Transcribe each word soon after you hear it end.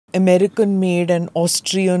American-made and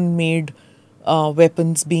Austrian-made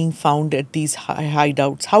weapons being found at these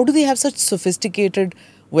hideouts? How do they have such sophisticated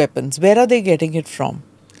weapons? Where are they getting it from?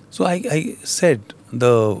 So I said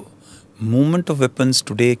the movement of weapons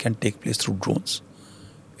today can take place through drones.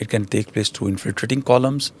 It can take place through infiltrating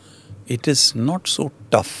columns. It is not so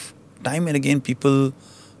tough. Time and again, people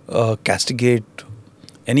castigate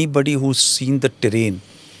anybody who's seen the terrain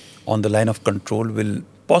on the line of control. Will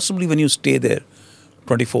possibly, when you stay there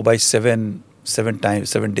 24/7,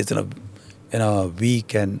 7 days in a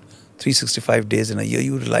week and 365 days in a year,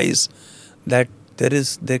 you realize that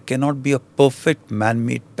there cannot be a perfect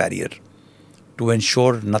man-made barrier to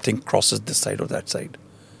ensure nothing crosses this side or that side.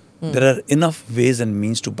 There are enough ways and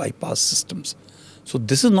means to bypass systems. So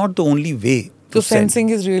this is not the only way. So fencing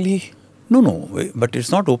is really... No, but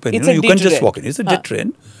it's not open. It's you can just walk in. It's a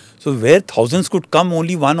deterrent. So where thousands could come,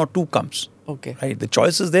 only one or two comes. Okay. Right? The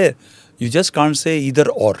choice is there. You just can't say either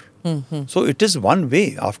or. So it is one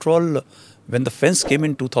way. After all, when the fence came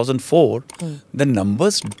in 2004, the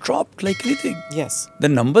numbers dropped like anything. Yes. The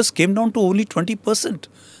numbers came down to only 20%.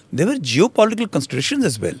 There were geopolitical considerations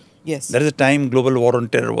as well. Yes. There is a time global war on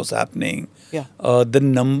terror was happening. Yeah. The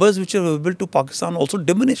numbers which are available to Pakistan also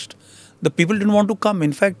diminished. The people didn't want to come.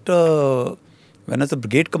 In fact, when as a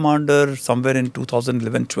brigade commander somewhere in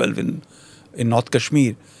 2011-12 in North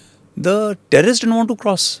Kashmir, the terrorists didn't want to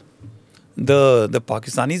cross. The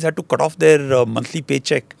Pakistanis had to cut off their monthly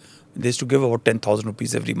paycheck. They used to give about 10,000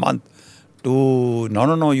 rupees every month to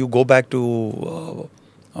no, you go back to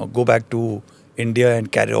India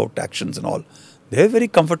and carry out actions and all. They were very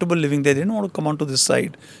comfortable living there. They didn't want to come onto this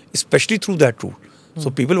side, especially through that route. So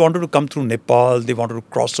people wanted to come through Nepal. They wanted to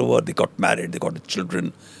cross over. They got married. They got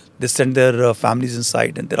children. They sent their families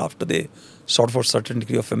inside, and thereafter they sought for a certain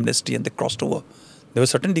degree of amnesty and they crossed over. There was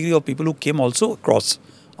a certain degree of people who came also across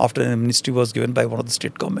after an amnesty was given by one of the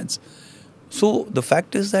state governments. So the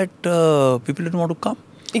fact is that people didn't want to come.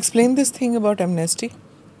 Explain this thing about amnesty.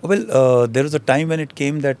 Well, there was a time when it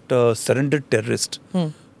came that surrendered terrorists.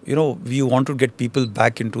 We want to get people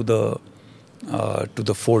back into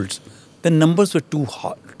the folds. The numbers were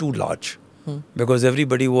too large because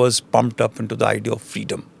everybody was pumped up into the idea of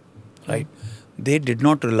freedom, right? They did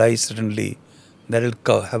not realize suddenly that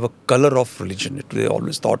it'll have a color of religion. They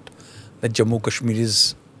always thought that Jammu Kashmir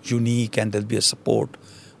is unique and there'll be a support.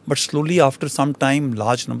 But slowly after some time,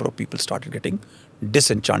 large number of people started getting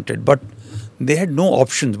disenchanted. But they had no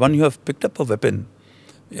options. When you have picked up a weapon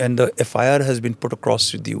and the FIR has been put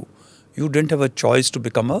across with you, you didn't have a choice to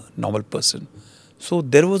become a normal person. So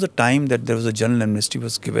there was a time that there was a general amnesty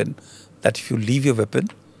was given that if you leave your weapon,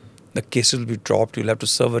 the case will be dropped. You'll have to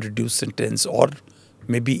serve a reduced sentence, or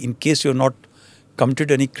maybe in case you're not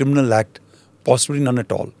committed any criminal act, possibly none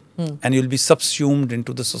at all. And you'll be subsumed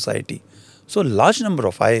into the society. So a large number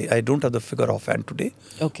of, I don't have the figure offhand today,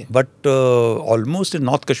 but almost in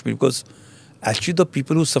North Kashmir, because actually the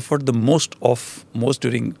people who suffered the most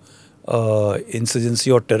during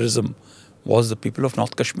insurgency or terrorism was the people of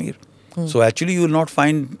North Kashmir. So actually you will not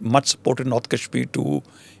find much support in North Kashmir to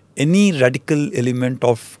any radical element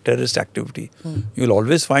of terrorist activity. You will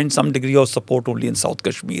always find some degree of support only in South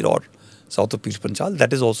Kashmir or south of Peer Panchal.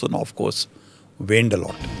 That is also now, of course, waned a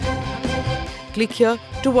lot. Click here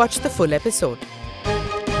to watch the full episode.